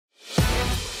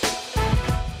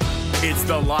It's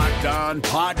the Locked On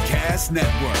Podcast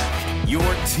Network, your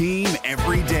team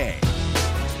every day.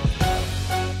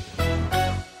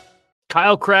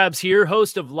 Kyle Krabs here,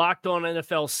 host of Locked On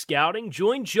NFL Scouting.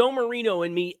 Join Joe Marino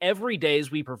and me every day as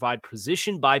we provide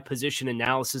position-by-position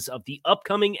analysis of the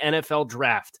upcoming NFL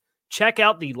Draft. Check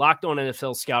out the Locked On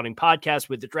NFL Scouting podcast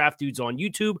with the Draft Dudes on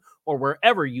YouTube or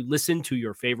wherever you listen to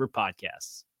your favorite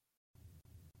podcasts.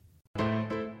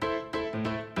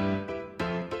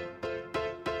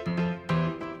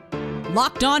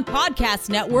 Locked On Podcast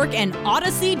Network and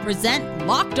Odyssey present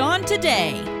Locked On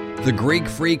Today. The Greek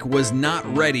Freak was not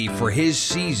ready for his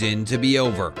season to be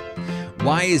over.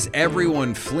 Why is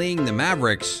everyone fleeing the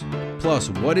Mavericks? Plus,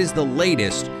 what is the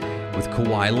latest with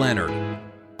Kawhi Leonard?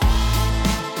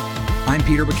 I'm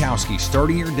Peter Bukowski,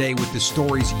 starting your day with the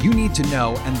stories you need to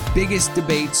know and biggest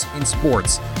debates in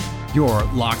sports. You're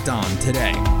Locked On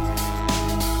Today.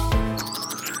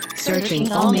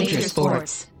 Searching all major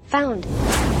sports. Found.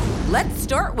 Let's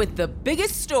start with the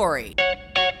biggest story.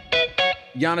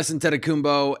 Giannis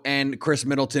Antetokounmpo and Chris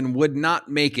Middleton would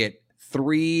not make it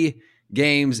 3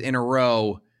 games in a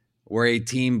row where a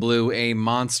team blew a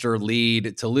monster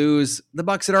lead to lose. The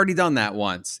Bucks had already done that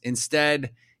once.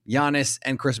 Instead, Giannis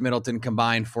and Chris Middleton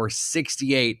combined for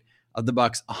 68 of the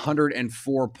Bucks'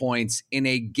 104 points in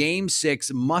a Game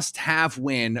 6 must-have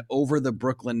win over the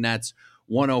Brooklyn Nets,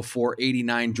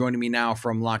 104-89. Joining me now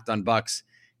from Locked On Bucks,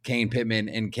 Kane Pittman.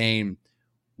 And Kane,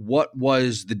 what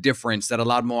was the difference that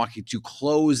allowed Milwaukee to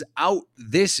close out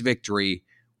this victory,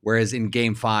 whereas in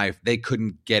Game 5, they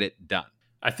couldn't get it done?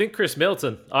 I think Chris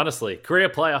Middleton, honestly, career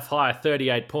playoff high,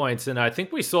 38 points. And I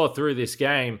think we saw through this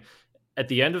game at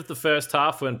the end of the first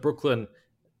half when Brooklyn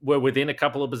were within a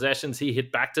couple of possessions, he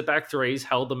hit back-to-back threes,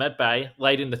 held them at bay.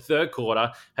 Late in the third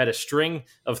quarter, had a string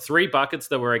of 3 buckets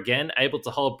that were again able to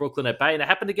hold Brooklyn at bay. And it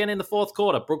happened again in the fourth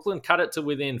quarter. Brooklyn cut it to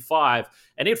within 5,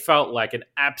 and it felt like an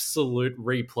absolute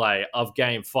replay of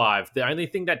Game 5. The only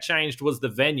thing that changed was the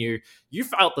venue. You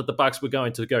felt that the Bucks were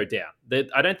going to go down.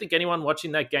 I don't think anyone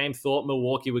watching that game thought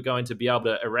Milwaukee were going to be able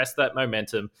to arrest that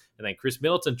momentum. And then Chris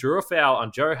Middleton drew a foul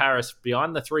on Joe Harris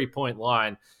behind the 3-point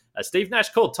line. Steve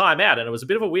Nash called timeout, and it was a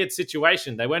bit of a weird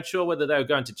situation. They weren't sure whether they were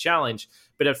going to challenge,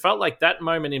 but it felt like that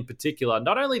moment in particular,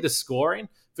 not only the scoring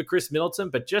for Chris Middleton,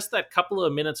 but just that couple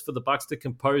of minutes for the Bucks to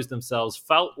compose themselves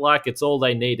felt like it's all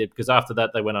they needed, because after that,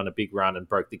 they went on a big run and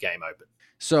broke the game open.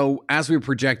 So as we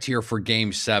project here for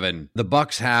Game 7, the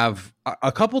Bucks have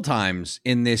a couple times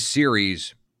in this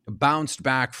series bounced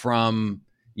back from,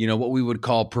 what we would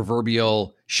call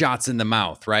proverbial shots in the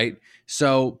mouth, right?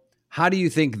 So how do you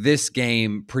think this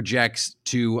game projects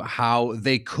to how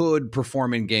they could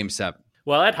perform in Game 7?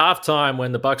 Well, at halftime,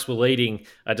 when the Bucks were leading,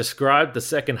 I described the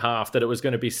second half that it was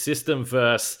going to be system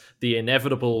versus the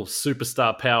inevitable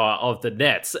superstar power of the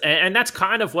Nets. And that's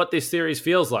kind of what this series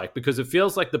feels like, because it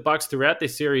feels like the Bucks throughout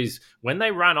this series, when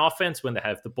they run offense, when they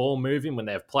have the ball moving, when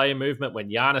they have player movement, when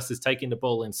Giannis is taking the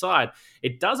ball inside,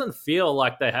 it doesn't feel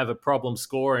like they have a problem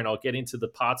scoring or getting to the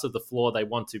parts of the floor they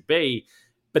want to be.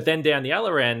 But then down the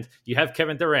other end, you have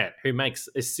Kevin Durant, who makes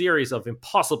a series of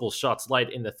impossible shots late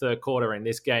in the third quarter in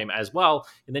this game as well.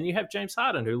 And then you have James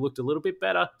Harden, who looked a little bit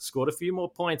better, scored a few more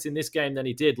points in this game than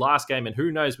he did last game, and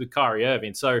who knows with Kyrie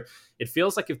Irving. So it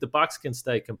feels like if the Bucks can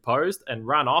stay composed and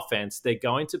run offense, they're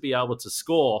going to be able to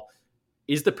score.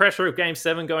 Is the pressure of Game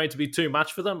 7 going to be too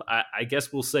much for them? I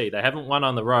guess we'll see. They haven't won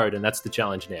on the road, and that's the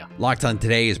challenge now. Locked On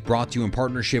Today is brought to you in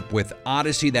partnership with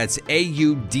Odyssey. That's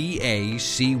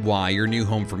AUDACY, your new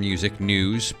home for music,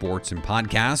 news, sports, and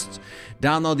podcasts.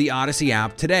 Download the Odyssey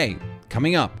app today.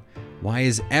 Coming up, why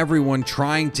is everyone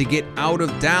trying to get out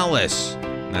of Dallas?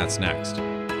 That's next.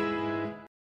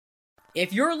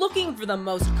 If you're looking for the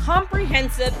most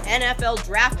comprehensive NFL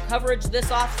draft coverage this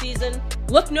offseason,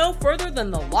 look no further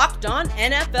than the Locked On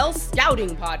NFL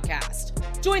Scouting Podcast.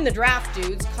 Join the Draft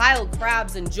Dudes, Kyle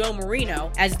Krabs and Joe Marino,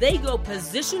 as they go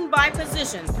position by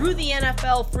position through the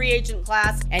NFL free agent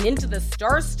class and into the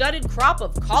star-studded crop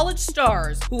of college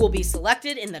stars who will be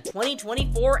selected in the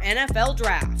 2024 NFL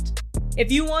Draft. If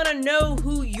you want to know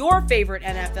who your favorite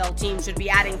NFL team should be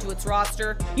adding to its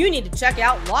roster, you need to check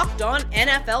out Locked On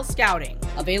NFL Scouting,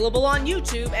 available on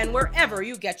YouTube and wherever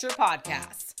you get your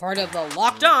podcasts. Part of the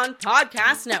Locked On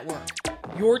Podcast Network,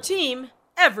 your team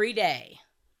every day.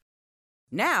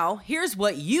 Now, here's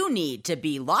what you need to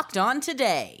be locked on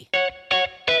today.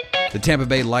 The Tampa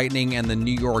Bay Lightning and the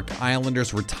New York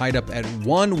Islanders were tied up at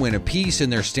 1 win apiece in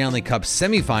their Stanley Cup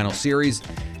semifinal series,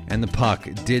 and the puck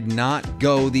did not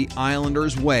go the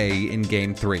Islanders' way in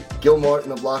Game 3. Gil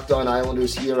Martin of Locked On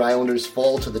Islanders here. Islanders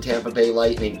fall to the Tampa Bay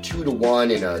Lightning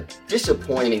 2-1 in a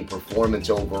disappointing performance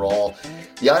overall.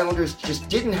 The Islanders just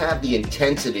didn't have the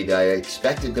intensity that I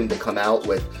expected them to come out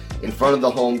with in front of the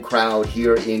home crowd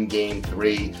here in Game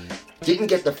 3. Didn't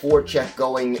get the forecheck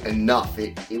going enough.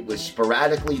 It was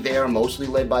sporadically there, mostly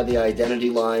led by the identity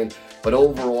line, but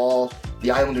overall, the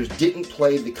Islanders didn't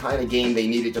play the kind of game they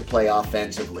needed to play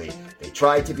offensively. They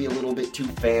tried to be a little bit too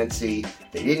fancy.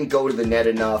 They didn't go to the net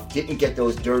enough, didn't get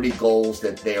those dirty goals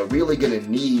that they are really going to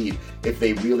need if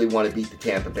they really want to beat the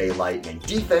Tampa Bay Lightning.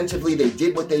 Defensively, they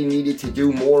did what they needed to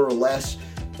do more or less,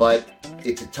 but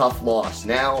it's a tough loss.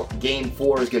 Now, Game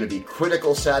 4 is going to be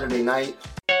critical Saturday night.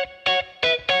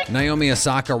 Naomi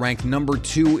Osaka, ranked number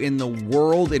 2 in the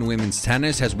world in women's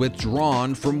tennis, has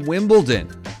withdrawn from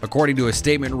Wimbledon. According to a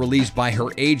statement released by her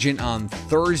agent on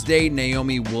Thursday,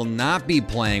 Naomi will not be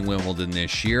playing Wimbledon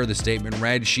this year. The statement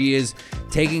read, she is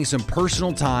taking some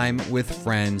personal time with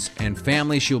friends and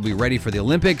family. She will be ready for the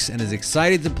Olympics and is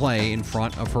excited to play in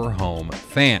front of her home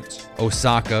fans.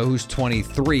 Osaka, who's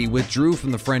 23, withdrew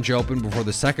from the French Open before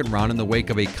the second round in the wake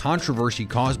of a controversy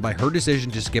caused by her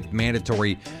decision to skip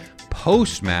mandatory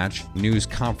post-match news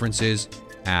conferences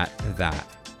at that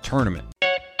tournament.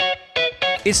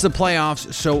 It's the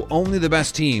playoffs, so only the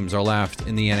best teams are left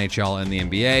in the NHL and the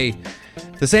NBA.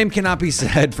 The same cannot be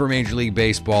said for Major League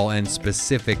Baseball and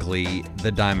specifically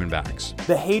the Diamondbacks.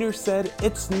 The haters said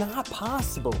it's not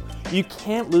possible. You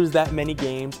can't lose that many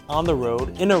games on the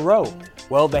road in a row.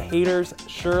 Well, the haters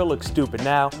sure look stupid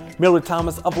now. Miller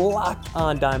Thomas of Locked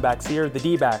On Diamondbacks here. The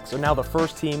D-backs are now the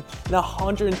first team in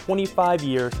 125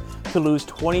 years to lose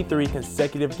 23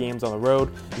 consecutive games on the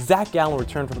road. Zach Gallen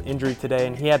returned from injury today,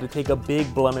 and he had to take a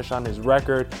big blemish on his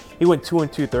record. He went 2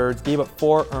 2/3, gave up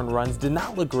 4 earned runs, did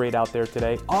not look great out there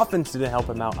today. Offense didn't help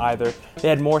him out either. They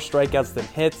had more strikeouts than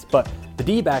hits, but the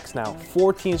D-backs now,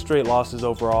 14 straight losses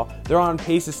overall. They're on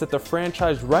pace to set the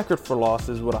franchise record for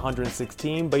losses with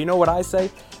 116, but you know what I say?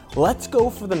 Let's go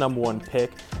for the number 1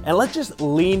 pick, and let's just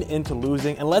lean into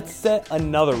losing, and let's set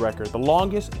another record. The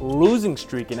longest losing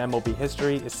streak in MLB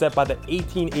history is set by the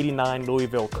 1889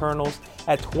 Louisville Colonels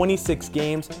at 26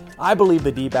 games. I believe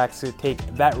the D-backs could take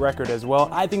that record as well.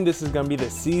 I think this is going to be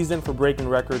the season for breaking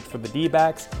records for the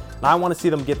D-backs, and I want to see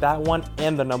them get that one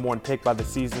and the number 1 pick by the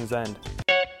season's end.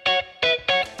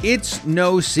 It's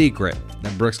no secret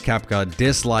that Brooks Koepka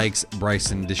dislikes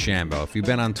Bryson DeChambeau. If you've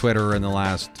been on Twitter in the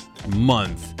last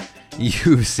month,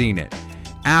 you've seen it.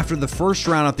 After the first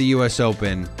round at the U.S.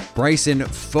 Open, Bryson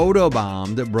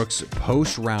photobombed Brooks'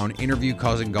 post-round interview,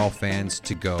 causing golf fans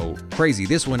to go crazy.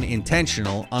 This one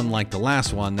intentional, unlike the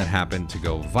last one that happened to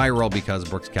go viral because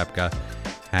Brooks Koepka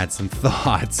had some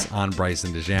thoughts on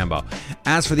Bryson DeChambeau.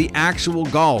 As for the actual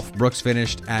golf, Brooks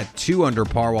finished at 2 under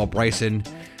par, while Bryson,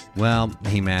 well,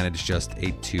 he managed just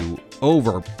a 2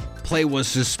 over. Play was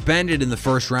suspended in the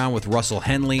first round with Russell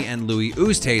Henley and Louis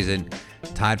Oosthuizen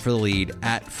tied for the lead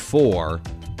at 4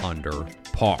 under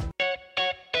par.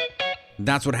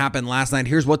 That's what happened last night.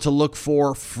 Here's what to look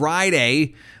for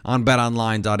Friday on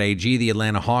betonline.ag. The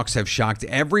Atlanta Hawks have shocked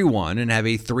everyone and have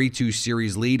a 3-2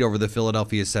 series lead over the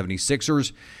Philadelphia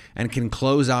 76ers and can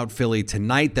close out Philly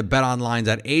tonight. The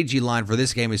betonline.ag line for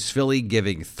this game is Philly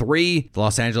giving 3. The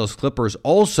Los Angeles Clippers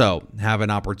also have an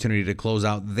opportunity to close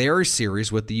out their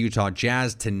series with the Utah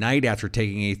Jazz tonight after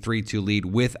taking a 3-2 lead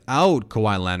without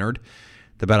Kawhi Leonard.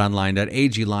 The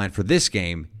betonline.ag line for this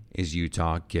game is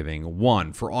Utah giving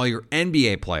 1. For all your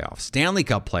NBA playoffs, Stanley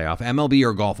Cup playoff, MLB,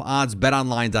 or golf odds,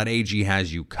 betonline.ag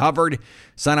has you covered.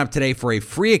 Sign up today for a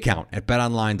free account at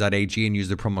betonline.ag and use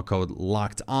the promo code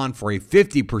LOCKEDON for a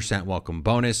 50% welcome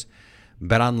bonus.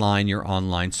 BetOnline, your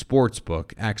online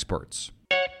sportsbook experts.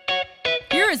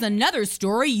 Here is another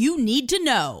story you need to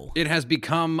know. It has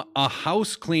become a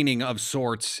house cleaning of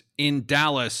sorts in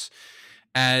Dallas,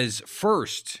 as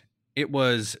first it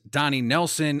was Donnie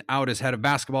Nelson out as head of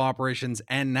basketball operations,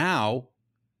 and now,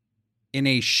 in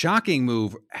a shocking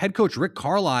move, head coach Rick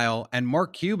Carlisle and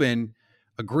Mark Cuban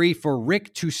agree for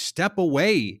Rick to step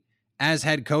away as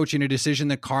head coach in a decision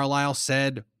that Carlisle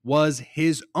said was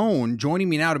his own. Joining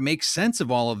me now to make sense of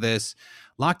all of this,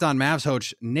 Locked On Mavs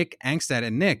coach Nick Angstad.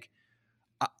 And Nick,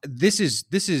 this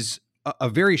is a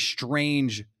very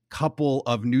strange couple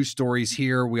of news stories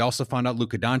here. We also found out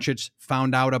Luka Doncic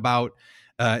found out about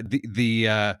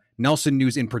the Nelson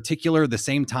news in particular the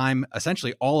same time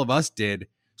essentially all of us did.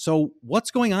 So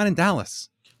what's going on in Dallas?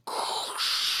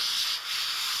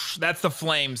 That's the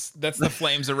flames. That's the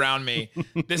flames around me.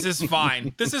 This is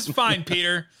fine. This is fine,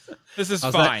 Peter. This is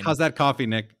fine. How's that coffee,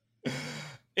 Nick?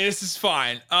 This is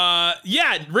fine.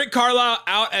 Rick Carlisle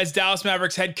out as Dallas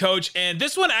Mavericks head coach. And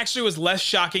this one actually was less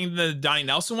shocking than the Donnie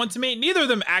Nelson one to me. Neither of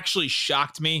them actually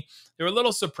shocked me. They were a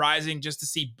little surprising just to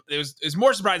see. It was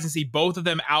more surprising to see both of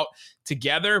them out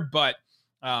together, but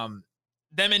them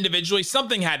individually,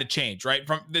 something had to change, right?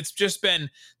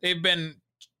 They've been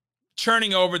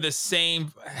churning over the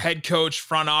same head coach,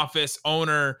 front office,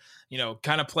 owner,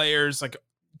 kind of players like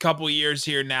couple years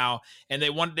here now, and they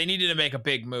needed to make a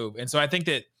big move. And so I think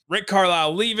that Rick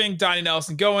Carlisle leaving, Donnie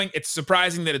Nelson going, it's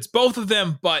surprising that it's both of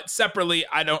them, but separately,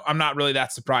 I'm not really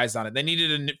that surprised on it. They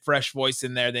needed a fresh voice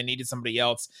in there. They needed somebody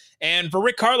else. And for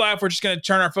Rick Carlisle, if we're just going to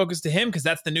turn our focus to him, because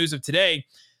that's the news of today,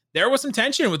 there was some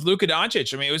tension with Luka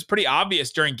Doncic. I mean, it was pretty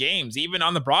obvious during games, even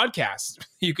on the broadcast.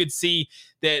 You could see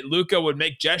that Luka would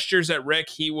make gestures at Rick.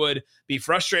 He would be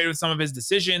frustrated with some of his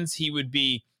decisions. He would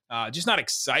be just not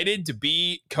excited to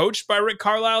be coached by Rick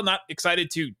Carlisle, not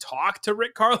excited to talk to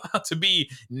Rick Carlisle, to be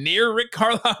near Rick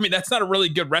Carlisle. I mean, that's not a really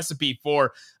good recipe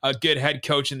for a good head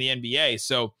coach in the NBA.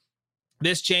 So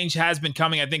this change has been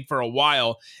coming, I think, for a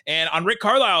while. And on Rick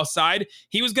Carlisle's side,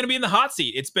 he was going to be in the hot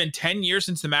seat. It's been 10 years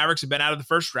since the Mavericks have been out of the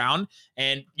first round.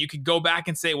 And you could go back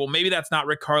and say, well, maybe that's not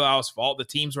Rick Carlisle's fault. The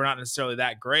teams were not necessarily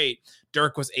that great.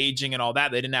 Dirk was aging and all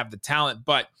that. They didn't have the talent.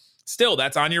 But still,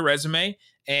 that's on your resume.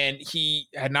 And he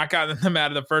had not gotten them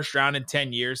out of the first round in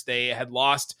 10 years. They had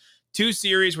lost 2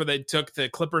 series where they took the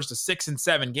Clippers to 6 and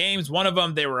 7 games. One of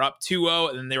them, they were up 2-0,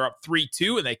 and then they were up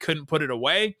 3-2, and they couldn't put it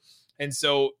away. And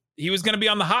so he was going to be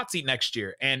on the hot seat next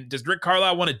year. And does Rick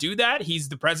Carlisle want to do that? He's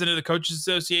the president of the Coaches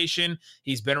Association.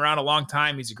 He's been around a long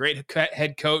time. He's a great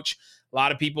head coach. A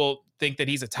lot of people think that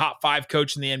he's a top 5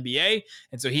 coach in the NBA.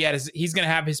 And so he's going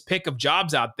to have his pick of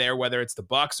jobs out there, whether it's the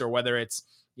Bucks or whether it's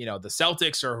the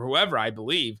Celtics or whoever, I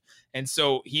believe. And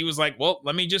so he was like, well,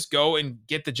 let me just go and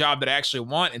get the job that I actually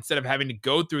want instead of having to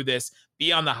go through this,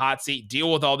 be on the hot seat,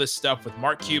 deal with all this stuff with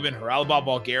Mark Cuban, Haralabos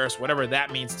Vulgaris, whatever that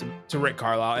means to Rick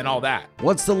Carlisle and all that.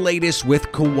 What's the latest with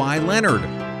Kawhi Leonard?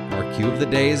 Our cue of the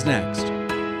day is next.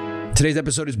 Today's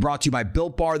episode is brought to you by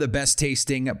Built Bar, the best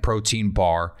tasting protein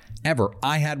bar ever.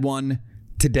 I had one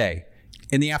today.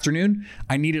 In the afternoon,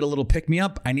 I needed a little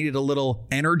pick-me-up. I needed a little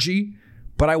energy.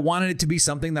 But I wanted it to be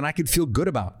something that I could feel good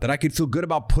about, that I could feel good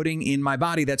about putting in my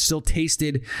body that still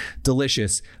tasted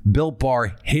delicious. Built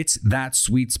Bar hits that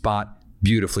sweet spot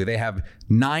beautifully. They have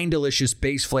 9 delicious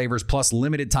base flavors plus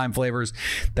limited time flavors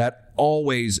that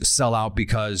always sell out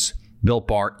because Built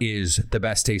Bar is the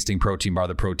best tasting protein bar,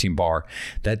 the protein bar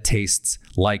that tastes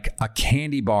like a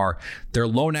candy bar. They're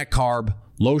low net carb,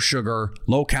 low sugar,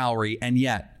 low calorie, and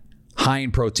yet high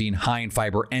in protein, high in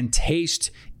fiber, and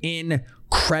taste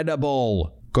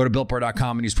incredible. Go to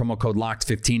BuiltBar.com and use promo code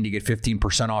LOCKED15 to get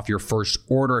 15% off your first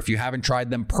order. If you haven't tried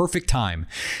them, perfect time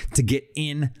to get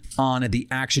in on the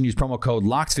action. Use promo code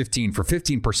LOCKED15 for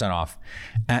 15% off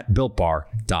at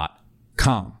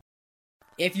BuiltBar.com.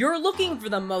 If you're looking for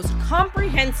the most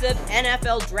comprehensive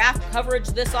NFL draft coverage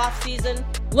this offseason,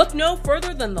 look no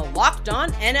further than the Locked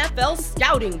On NFL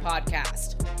Scouting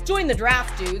Podcast. Join the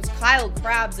draft dudes, Kyle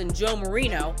Krabs and Joe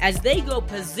Marino, as they go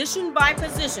position by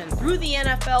position through the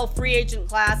NFL free agent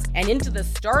class and into the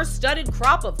star-studded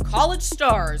crop of college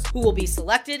stars who will be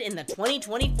selected in the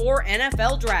 2024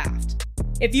 NFL Draft.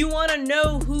 If you want to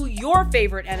know who your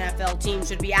favorite NFL team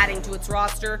should be adding to its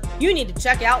roster, you need to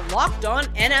check out Locked On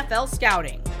NFL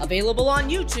Scouting, available on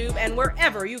YouTube and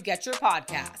wherever you get your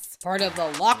podcasts. Part of the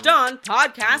Locked On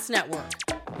Podcast Network,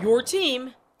 your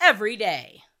team every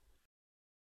day.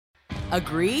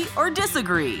 Agree or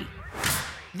disagree?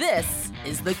 This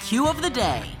is the cue of the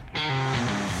day.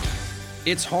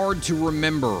 It's hard to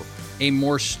remember a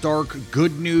more stark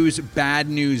good news, bad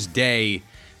news day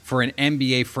for an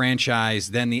NBA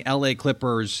franchise than the LA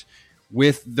Clippers,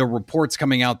 with the reports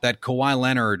coming out that Kawhi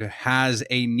Leonard has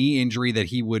a knee injury, that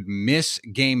he would miss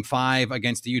Game 5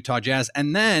 against the Utah Jazz.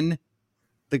 And then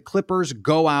the Clippers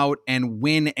go out and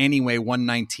win anyway,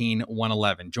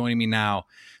 119-111. Joining me now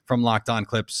from Locked On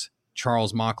Clips,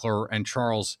 Charles Mockler. And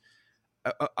Charles,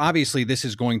 obviously this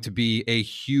is going to be a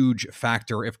huge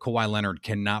factor if Kawhi Leonard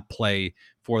cannot play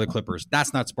for the Clippers.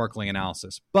 That's not sparkling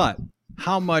analysis. But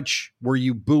how much were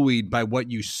you buoyed by what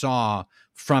you saw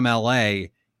from LA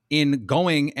in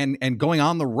going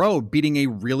on the road, beating a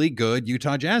really good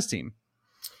Utah Jazz team?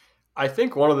 I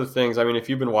think one of the things, I mean, if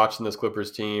you've been watching this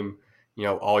Clippers team,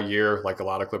 all year, like a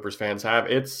lot of Clippers fans have,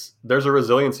 there's a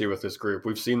resiliency with this group.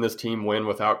 We've seen this team win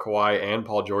without Kawhi and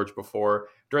Paul George before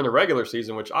during the regular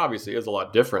season, which obviously is a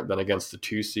lot different than against the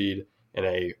 2 seed in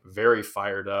a very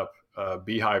fired up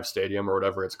Beehive Stadium or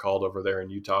whatever it's called over there in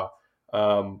Utah.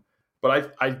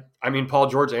 But I mean, Paul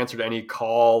George answered any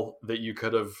call that you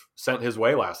could have sent his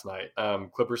way last night.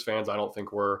 Clippers fans, I don't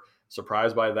think were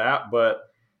surprised by that. But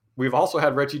we've also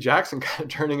had Reggie Jackson kind of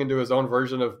turning into his own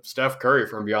version of Steph Curry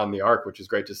from beyond the arc, which is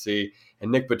great to see.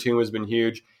 And Nick Batum has been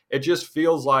huge. It just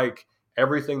feels like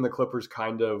everything the Clippers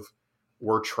kind of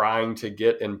were trying to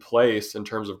get in place in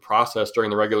terms of process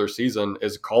during the regular season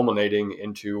is culminating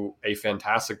into a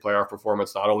fantastic playoff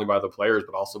performance, not only by the players,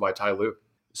 but also by Ty Lue.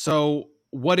 So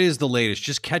what is the latest?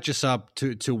 Just catch us up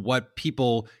to what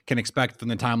people can expect from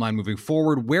the timeline moving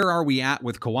forward. Where are we at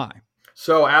with Kawhi?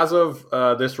 So as of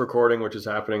this recording, which is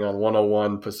happening on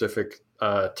 101 Pacific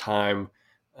time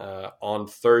on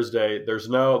Thursday, there's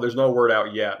no word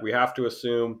out yet. We have to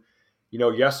assume,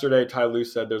 yesterday Ty Lue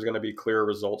said there's going to be clear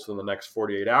results in the next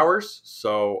 48 hours.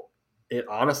 So it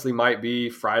honestly might be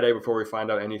Friday before we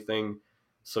find out anything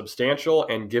substantial.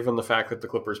 And given the fact that the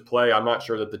Clippers play, I'm not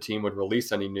sure that the team would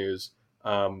release any news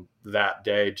that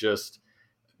day. Just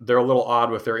they're a little odd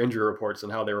with their injury reports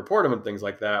and how they report them and things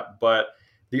like that. But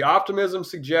the optimism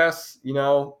suggests,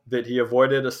 that he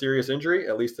avoided a serious injury,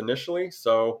 at least initially.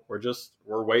 So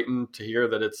we're waiting to hear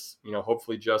that it's,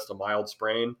 hopefully just a mild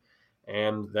sprain.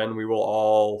 And then we will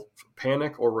all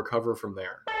panic or recover from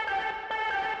there.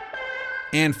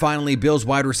 And finally, Bills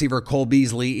wide receiver Cole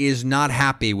Beasley is not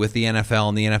happy with the NFL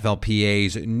and the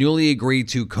NFLPA's newly agreed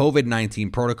to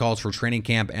COVID-19 protocols for training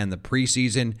camp and the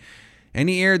preseason. And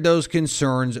he aired those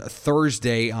concerns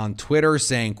Thursday on Twitter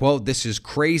saying, quote, "This is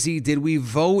crazy. Did we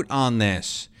vote on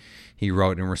this?" He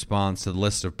wrote in response to the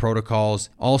list of protocols,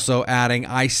 also adding,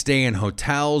 "I stay in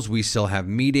hotels. We still have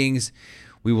meetings.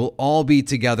 We will all be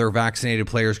together. Vaccinated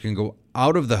players can go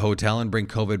out of the hotel and bring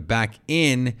COVID back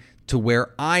in to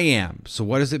where I am. So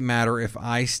what does it matter if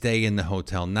I stay in the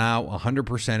hotel now?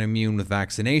 100% immune with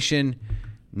vaccination?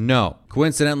 No."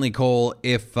 Coincidentally, Cole,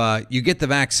 if you get the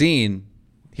vaccine,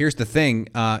 here's the thing.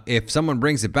 If someone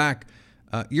brings it back,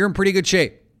 you're in pretty good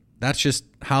shape. That's just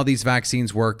how these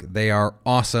vaccines work. They are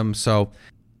awesome. So,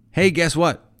 hey, guess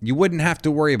what? You wouldn't have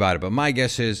to worry about it. But my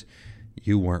guess is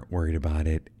you weren't worried about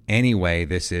it anyway.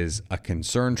 This is a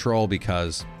concern troll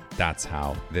because that's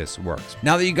how this works.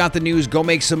 Now that you got the news, go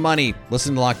make some money.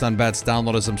 Listen to Locked On Bets.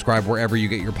 Download and subscribe wherever you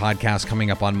get your podcast. Coming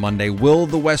up on Monday, will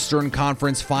the Western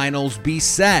Conference Finals be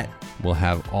set? We'll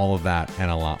have all of that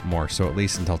and a lot more. So at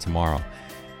least until tomorrow,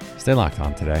 stay locked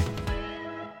on today.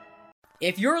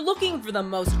 If you're looking for the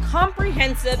most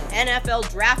comprehensive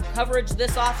NFL draft coverage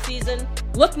this offseason,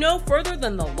 look no further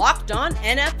than the Locked On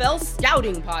NFL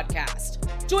Scouting Podcast.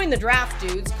 Join the draft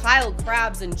dudes, Kyle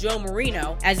Krabs and Joe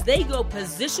Marino, as they go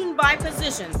position by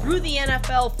position through the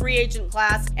NFL free agent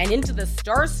class and into the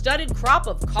star-studded crop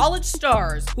of college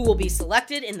stars who will be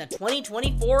selected in the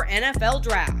 2024 NFL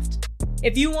Draft.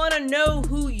 If you want to know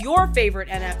who your favorite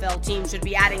NFL team should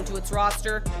be adding to its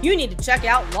roster, you need to check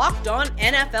out Locked On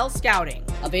NFL Scouting,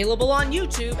 available on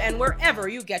YouTube and wherever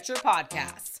you get your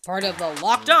podcasts. Part of the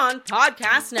Locked On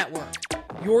Podcast Network,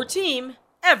 your team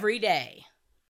every day.